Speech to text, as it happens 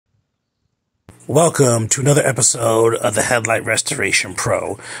Welcome to another episode of the Headlight Restoration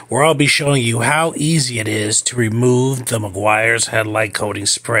Pro, where I'll be showing you how easy it is to remove the Maguire's headlight coating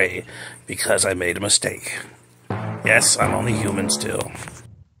spray because I made a mistake. Yes, I'm only human still.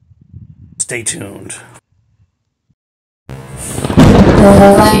 Stay tuned. The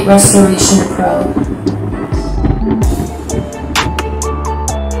Headlight Restoration Pro.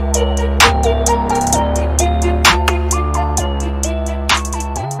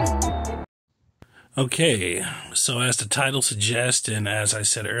 Okay, so as the title suggests, and as I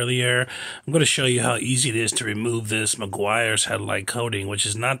said earlier, I'm going to show you how easy it is to remove this Maguire's headlight coating, which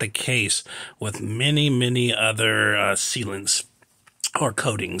is not the case with many other sealants or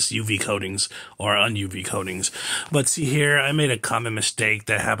coatings, UV coatings or un-UV coatings. But see here, I made a common mistake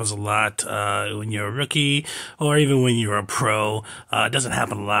that happens a lot when you're a rookie or even when you're a pro. It doesn't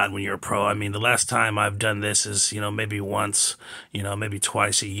happen a lot when you're a pro. I mean, the last time I've done this is, maybe once, maybe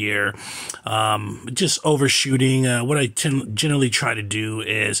twice a year. Just overshooting. What I generally try to do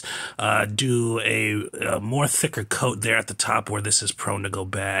is do a more thicker coat there at the top where this is prone to go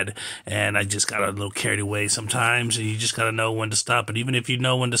bad. And I just got a little carried away sometimes, and you just got to know when to stop. But even if you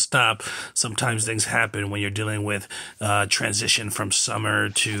know when to stop, sometimes things happen when you're dealing with transition from summer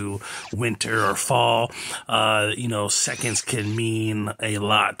to winter or fall. Seconds can mean a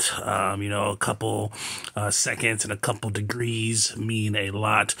lot. A couple seconds and a couple degrees mean a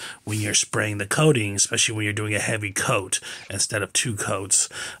lot when you're spraying the coating, especially when you're doing a heavy coat instead of two coats,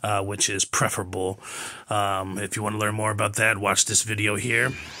 which is preferable. If you want to learn more about that, watch this video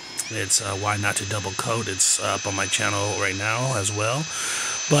here. It's why not to double coat. It's up on my channel right now as well.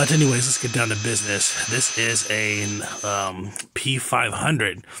 But anyways, let's get down to business. This is a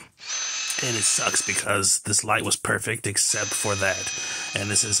P500. And it sucks because this light was perfect except for that. And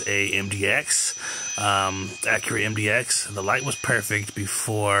this is a MDX, Acura MDX. The light was perfect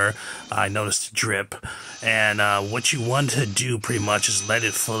before I noticed drip. And what you want to do pretty much is let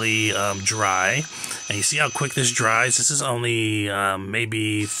it fully dry. And you see how quick this dries? This is only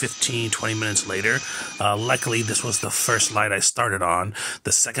maybe 15-20 minutes later. Luckily, this was the first light I started on.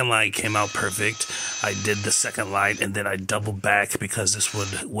 The second light came out perfect. I did the second light and then I doubled back because this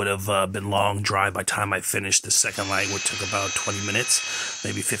would have been long dry by the time I finished the second light, which took about 20 minutes,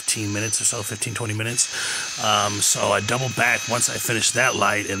 maybe 15 minutes or so, 15-20 minutes. So I doubled back once I finished that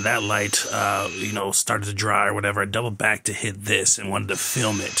light, and that light, started to dry or whatever. I doubled back to hit this and wanted to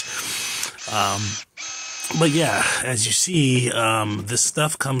film it. But yeah, as you see, this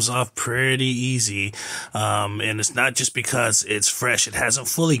stuff comes off pretty easy, and it's not just because it's fresh. It hasn't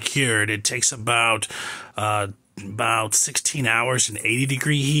fully cured. It takes about 16 hours in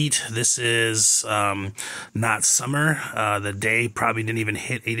 80-degree heat. This is not summer. The day probably didn't even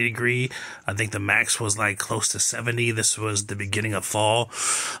hit 80 degree. I think the max was like close to 70. This was the beginning of fall.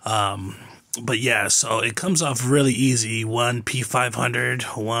 But yeah, so it comes off really easy. One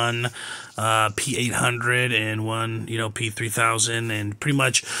P500, one P800, and one, P3000, and pretty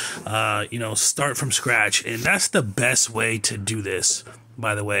much, start from scratch. And that's the best way to do this,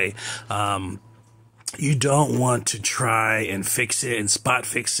 by the way. You don't want to try and fix it and spot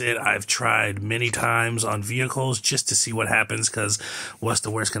fix it. I've tried many times on vehicles just to see what happens, because what's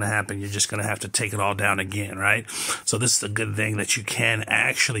the worst going to happen? You're just going to have to take it all down again, right? So this is a good thing that you can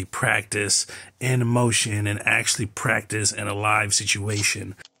actually practice in motion and actually practice in a live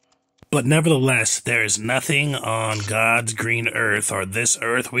situation. But nevertheless, there is nothing on God's green earth, or this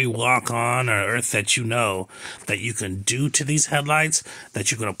earth we walk on, or earth that that you can do to these headlights,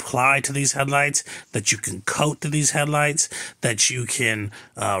 that you can apply to these headlights, that you can coat to these headlights, that you can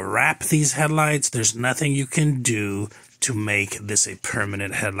wrap these headlights. There's nothing you can do to make this a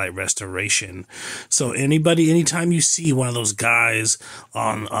permanent headlight restoration. So anytime you see one of those guys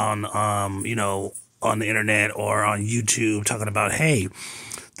on the internet or on YouTube talking about, hey,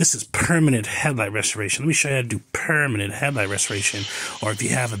 this is permanent headlight restoration. Let me show you how to do permanent headlight restoration. Or if you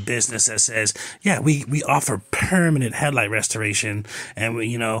have a business that says, yeah, we offer permanent headlight restoration, and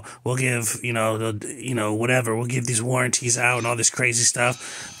we'll give, whatever, we'll give these warranties out and all this crazy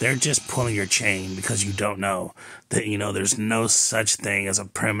stuff. They're just pulling your chain because you don't know that, there's no such thing as a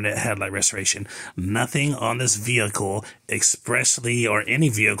permanent headlight restoration. Nothing on this vehicle expressly, or any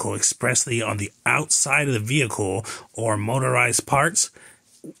vehicle expressly on the outside of the vehicle or motorized parts,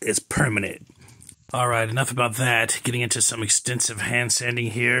 is permanent. All right, enough about that. Getting into some extensive hand sanding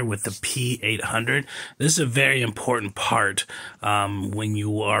here with the P800. This is a very important part when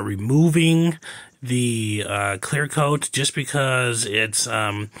you are removing the clear coat, just because it's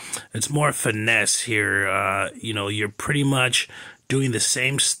more finesse here. You're pretty much doing the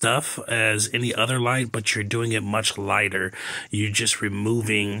same stuff as any other light, but you're doing it much lighter. You're just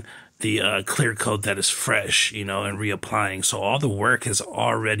removing the clear coat that is fresh, you know, and reapplying. So all the work has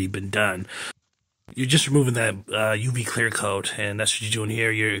already been done. You're just removing that UV clear coat, and that's what you're doing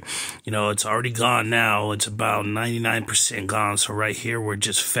here. You know, it's already gone now. It's about 99% gone. So right here, we're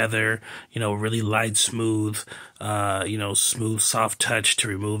just feather, you know, really light, smooth, you know, smooth, soft touch to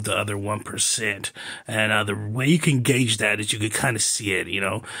remove the other 1%. And the way you can gauge that is you can kind of see it, you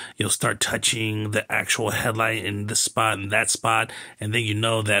know. You'll start touching the actual headlight in this spot and that spot, and then you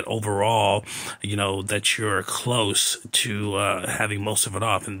know that overall, you know, that you're close to having most of it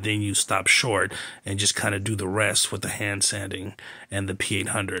off, and then you stop short and just kind of do the rest with the hand sanding and the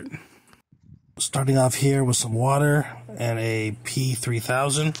P800. Starting off here with some water and a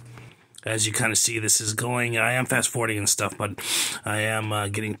P3000. As you kind of see, this is going, I am fast forwarding and stuff, but I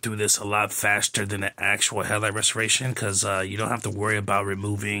am getting through this a lot faster than the actual headlight restoration, because you don't have to worry about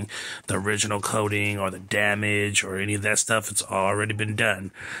removing the original coating or the damage or any of that stuff. It's already been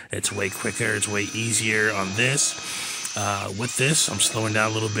done. It's way quicker, it's way easier on this. With this, I'm slowing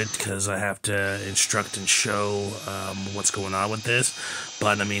down a little bit because I have to instruct and show what's going on with this.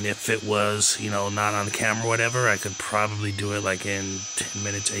 But I mean, if it was, you know, not on the camera or whatever, I could probably do it like in 10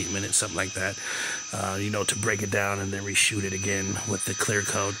 minutes, 8 minutes, something like that. You know, to break it down and then reshoot it again with the clear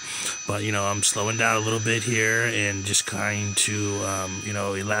coat. But, you know, I'm slowing down a little bit here and just trying to, you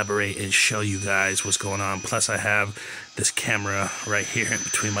know, elaborate and show you guys what's going on. Plus, I have this camera right here in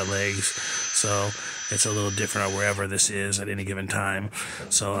between my legs. So it's a little different wherever this is at any given time.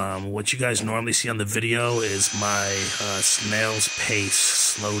 So what you guys normally see on the video is my snail's pace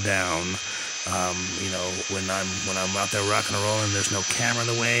slow down. You know, when I'm out there rocking and rolling, there's no camera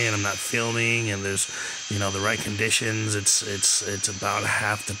in the way, and I'm not filming, and there's, you know, the right conditions. It's about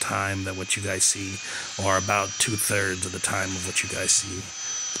half the time that what you guys see, or about 2/3 of the time of what you guys see.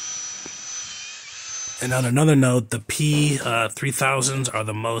 And on another note, the P3000s are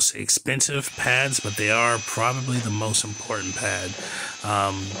the most expensive pads, but they are probably the most important pad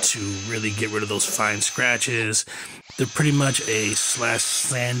to really get rid of those fine scratches. They're pretty much a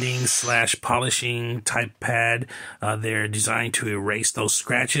sanding / polishing type pad. They're designed to erase those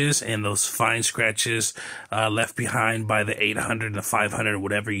scratches and those fine scratches left behind by the 800 and the 500,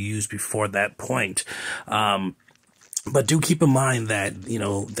 whatever you used before that point. But do keep in mind that, you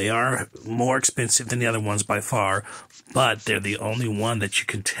know, they are more expensive than the other ones by far, but they're the only one that you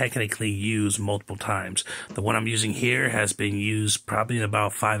can technically use multiple times. The one I'm using here has been used probably in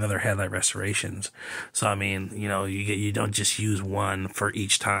about 5 other headlight restorations. So, I mean, you know, you don't just use one for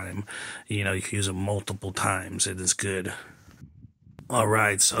each time. You know, you can use it multiple times. It is good.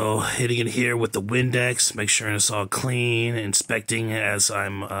 Alright, so hitting it here with the Windex, make sure it's all clean, inspecting as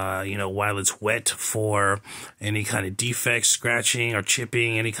I'm, you know, while it's wet for any kind of defects, scratching or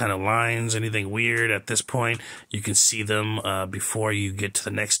chipping, any kind of lines, anything weird at this point. You can see them before you get to the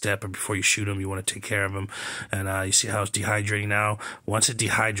next step, or before you shoot them. You want to take care of them. And you see how it's dehydrating now? Once it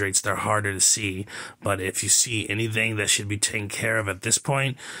dehydrates, they're harder to see. But if you see anything that should be taken care of at this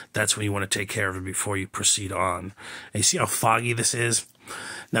point, that's when you want to take care of it before you proceed on. And you see how foggy this is?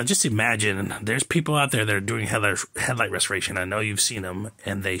 Now, just imagine, there's people out there that are doing headlight restoration. I know you've seen them,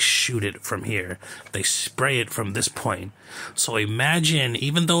 and they shoot it from here. They spray it from this point. So imagine,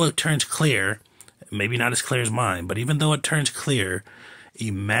 even though it turns clear, maybe not as clear as mine, but even though it turns clear,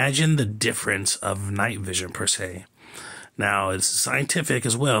 imagine the difference of night vision per se. Now, it's scientific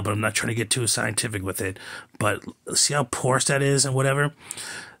as well, but I'm not trying to get too scientific with it. But see how porous that is and whatever?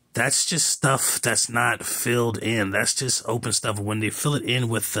 That's just stuff that's not filled in. That's just open stuff. When they fill it in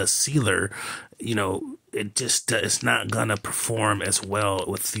with the sealer, you know, it just it's not gonna perform as well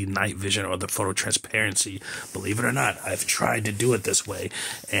with the night vision or the photo transparency. Believe it or not, I've tried to do it this way,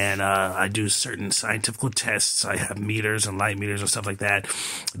 and I do certain scientific tests. I have meters and light meters and stuff like that.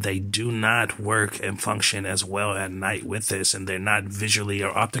 They do not work and function as well at night with this, and they're not visually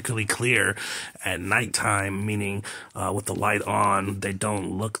or optically clear at nighttime, meaning with the light on, they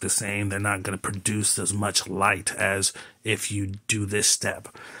don't look the same. They're not going to produce as much light as if you do this step.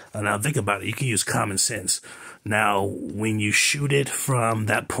 Now think about it. You can use common sense. Now, when you shoot it from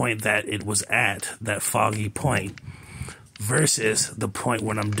that point that it was at, that foggy point, versus the point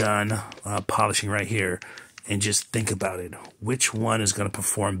when I'm done polishing right here, and just think about it. Which one is going to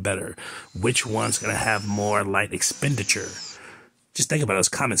perform better? Which one's going to have more light expenditure? Just think about it. It's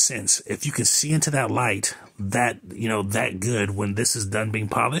common sense. If you can see into that light that, you know, that good when this is done being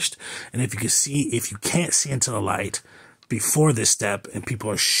polished, and if you can't see into the light before this step and people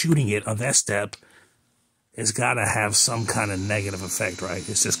are shooting it on that step, it's got to have some kind of negative effect, right?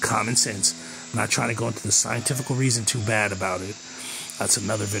 It's just common sense. I'm not trying to go into the scientific reason too bad about it. That's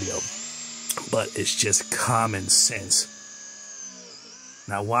another video. But it's just common sense.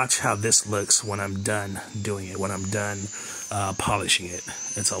 Now watch how this looks when I'm done doing it, when I'm done polishing it.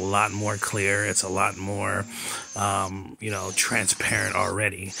 It's a lot more clear. It's a lot more, you know, transparent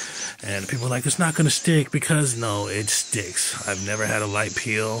already. And people are like, it's not going to stick, because no, it sticks. I've never had a light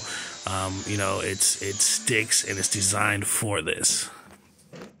peel. You know, it sticks, and it's designed for this.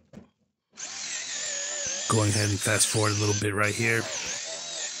 Going ahead and fast forward a little bit right here.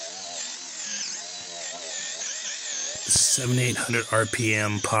 This is 7,800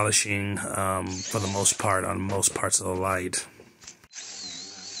 RPM polishing for the most part on most parts of the light.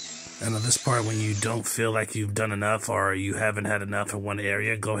 And on this part, when you don't feel like you've done enough or you haven't had enough in one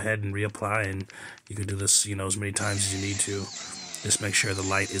area, go ahead and reapply, and you can do this, you know, as many times as you need to. Just make sure the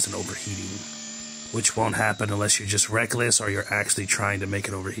light isn't overheating, which won't happen unless you're just reckless or you're actually trying to make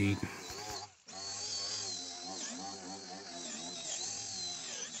it overheat.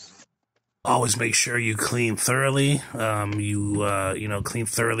 Always make sure you clean thoroughly. You know, clean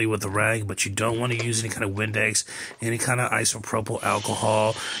thoroughly with a rag, but you don't want to use any kind of Windex, any kind of isopropyl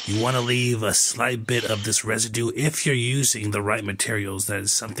alcohol. You want to leave a slight bit of this residue if you're using the right materials. That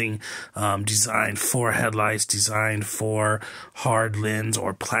is something designed for headlights, designed for hard lens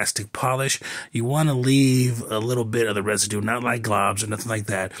or plastic polish. You want to leave a little bit of the residue, not like globs or nothing like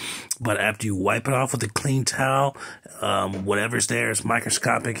that. But after you wipe it off with a clean towel, whatever's there is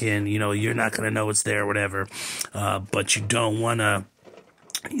microscopic, and you know, you're not going to know it's there or whatever. But you don't want to,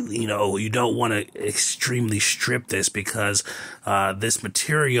 you know, you don't want to extremely strip this, because this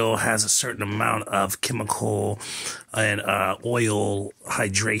material has a certain amount of chemical and oil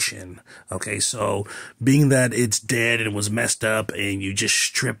hydration. Okay, so being that it's dead and it was messed up and you just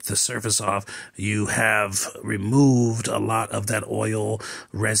stripped the surface off, you have removed a lot of that oil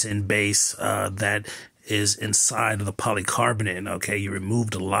resin base that is inside of the polycarbonate. Okay, you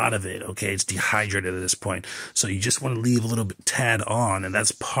removed a lot of it. Okay, it's dehydrated at this point, so you just want to leave a little bit tad on, and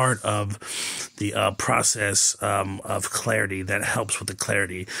that's part of the process of clarity. That helps with the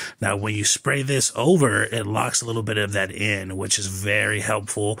clarity. Now when you spray this over, it locks a little bit of that in, which is very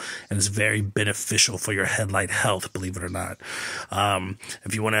helpful and is very beneficial for your headlight health, believe it or not.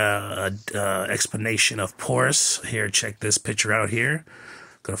 If you want a explanation of porous, here, check this picture out here.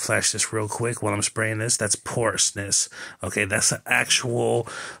 Gonna flash this real quick while I'm spraying this. That's porousness. Okay, that's the actual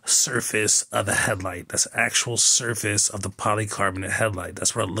surface of the headlight. That's the actual surface of the polycarbonate headlight.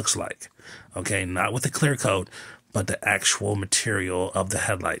 That's what it looks like. Okay, not with the clear coat, but the actual material of the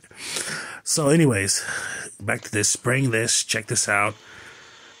headlight. So anyways, back to this, spraying this. Check this out.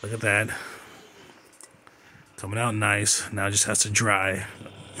 Look at that. Coming out nice. Now it just has to dry.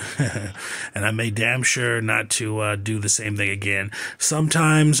 And I made damn sure not to do the same thing again.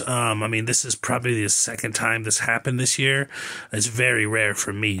 Sometimes, I mean, this is probably the second time this happened this year. It's very rare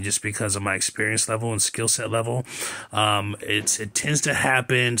for me, just because of my experience level and skill set level. It tends to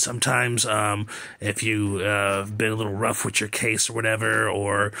happen sometimes if you have been a little rough with your case or whatever,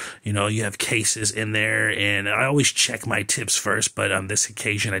 or you know, you have cases in there. And I always check my tips first, but on this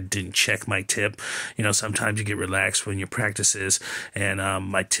occasion I didn't check my tip. You know, sometimes you get relaxed when you practices, and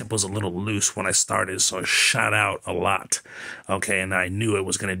my tip was a little loose when I started, so it shot out a lot. Okay, and I knew it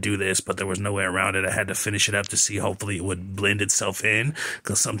was going to do this, but there was no way around it. I had to finish it up to see, hopefully it would blend itself in,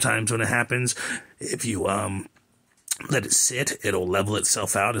 because sometimes when it happens, if you let it sit, it'll level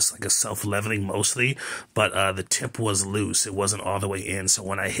itself out. It's like a self-leveling mostly, but the tip was loose. It wasn't all the way in, so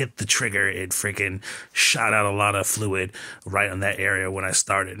when I hit the trigger, it freaking shot out a lot of fluid right on that area when I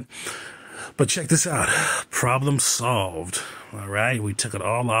started. But check this out. Problem solved. All right, we took it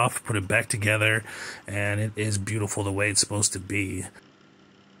all off, put it back together, and it is beautiful the way it's supposed to be.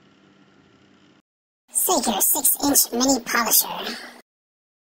 Saker 6-inch mini polisher.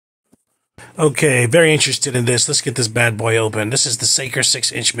 Okay, very interested in this. Let's get this bad boy open. This is the Saker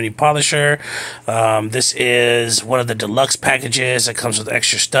 6-inch mini polisher. This is one of the deluxe packages. It comes with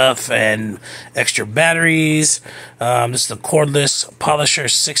extra stuff and extra batteries. This is the cordless polisher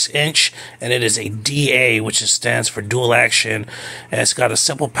 6-inch, and it is a DA, which stands for dual action. And it's got a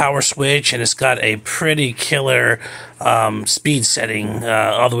simple power switch, and it's got a pretty killer speed setting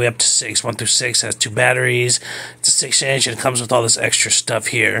all the way up to 6. 1 through 6 has 2 batteries. It's a 6-inch, and it comes with all this extra stuff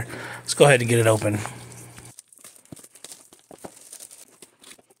here. Let's go ahead and get it open.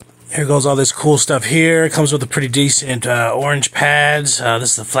 Here goes all this cool stuff here. It comes with a pretty decent orange pads. This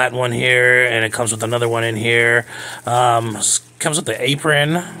is the flat one here, and it comes with another one in here. Comes with the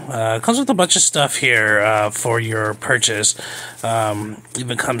apron. Comes with a bunch of stuff here for your purchase.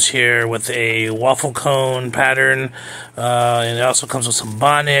 Even comes here with a waffle cone pattern. And it also comes with some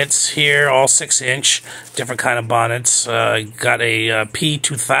bonnets here, all 6-inch, different kind of bonnets. Got a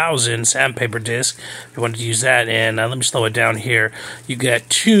P2000 sandpaper disc if you wanted to use that. And let me slow it down here. You get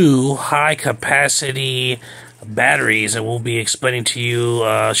 2 high capacity batteries, and we'll be explaining to you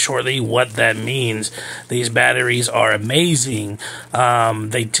shortly what that means. These batteries are amazing.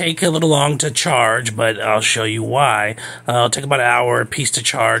 They take a little long to charge, but I'll show you why. It'll take about an hour a piece to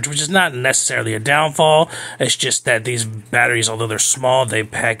charge, which is not necessarily a downfall. It's just that these batteries, although they're small, they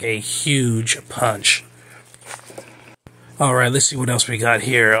pack a huge punch. Alright, let's see what else we got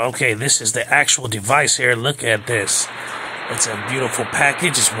here. Okay, this is the actual device here. Look at this. It's a beautiful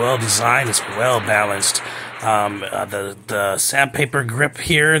package. It's well designed. It's well balanced. The sandpaper grip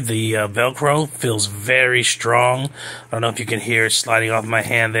here, the Velcro, feels very strong. I don't know if you can hear it sliding off my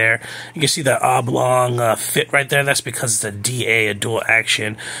hand there. You can see the oblong fit right there. That's because it's a DA, a dual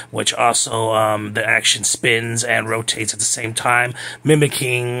action, which also the action spins and rotates at the same time,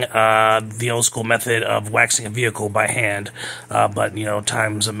 mimicking the old school method of waxing a vehicle by hand, but you know,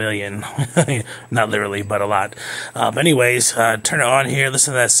 times a million. Not literally, but a lot. But anyways, turn it on here.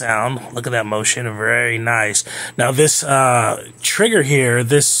 Listen to that sound. Look at that motion. Very nice. Now this trigger here,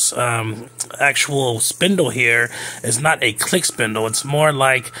 this actual spindle here is not a click spindle. It's more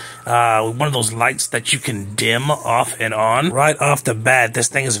like one of those lights that you can dim off and on. Right off the bat, this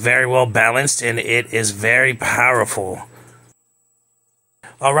thing is very well balanced and it is very powerful.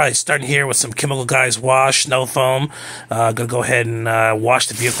 Alright, starting here with some Chemical Guys wash, snow foam. Gonna go ahead and wash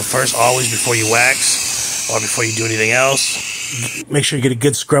the vehicle first, always before you wax or before you do anything else. Make sure you get a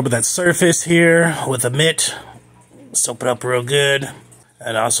good scrub of that surface here with a mitt. Soap it up real good.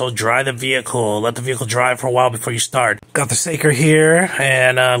 And also dry the vehicle. Let the vehicle dry for a while before you start. Got the Saker here,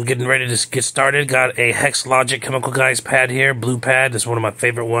 and I'm getting ready to get started. Got a Hex Logic Chemical Guys pad here, blue pad. This is one of my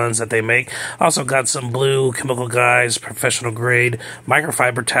favorite ones that they make. Also got some blue Chemical Guys professional grade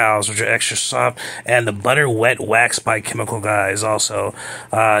microfiber towels, which are extra soft, and the Butter Wet Wax by Chemical Guys. Also,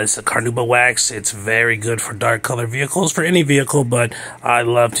 it's a Carnauba wax. It's very good for dark color vehicles, for any vehicle, but I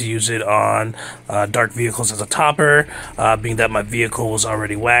love to use it on dark vehicles as a topper, being that my vehicle was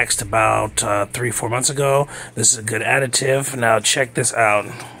already waxed about 3-4 months ago. This is a good additive. Now check this out.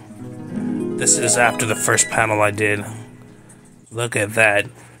 This is after the first panel I did. Look at that.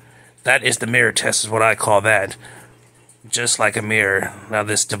 That is the mirror test, is what I call that. Just like a mirror. Now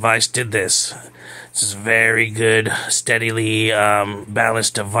this device did this. This is a very good, steadily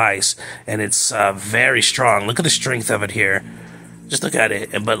balanced device, and it's very strong. Look at the strength of it here. Just look at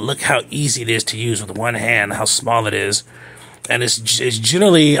it, but look how easy it is to use with one hand, how small it is. And it's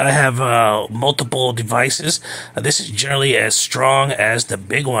generally, I have multiple devices. This is generally as strong as the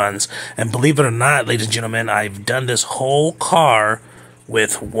big ones. And believe it or not, ladies and gentlemen, I've done this whole car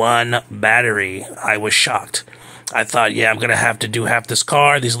with one battery. I was shocked. I thought, yeah, I'm going to have to do half this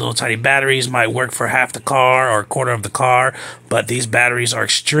car. These little tiny batteries might work for half the car or a quarter of the car, but these batteries are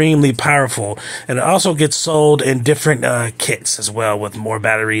extremely powerful. And it also gets sold in different kits as well with more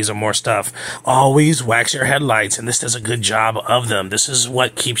batteries or more stuff. Always wax your headlights, and this does a good job of them. This is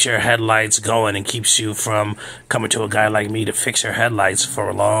what keeps your headlights going and keeps you from coming to a guy like me to fix your headlights for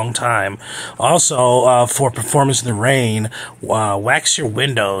a long time. Also, for performance in the rain, wax your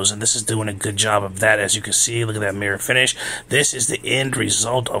windows, and this is doing a good job of that. As you can see, look at that mirror finish. This is the end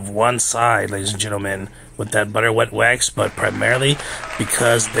result of one side, ladies and gentlemen, with that butter wet wax, but primarily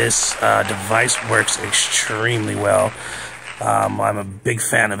because this device works extremely well. I'm a big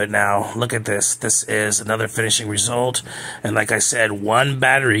fan of it now. Look at this. This is another finishing result. And like I said, one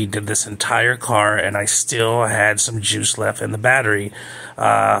battery did this entire car, and I still had some juice left in the battery.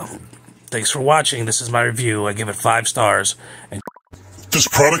 Thanks for watching. This is my review. I give it 5 stars. And this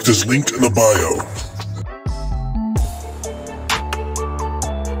product is linked in the bio.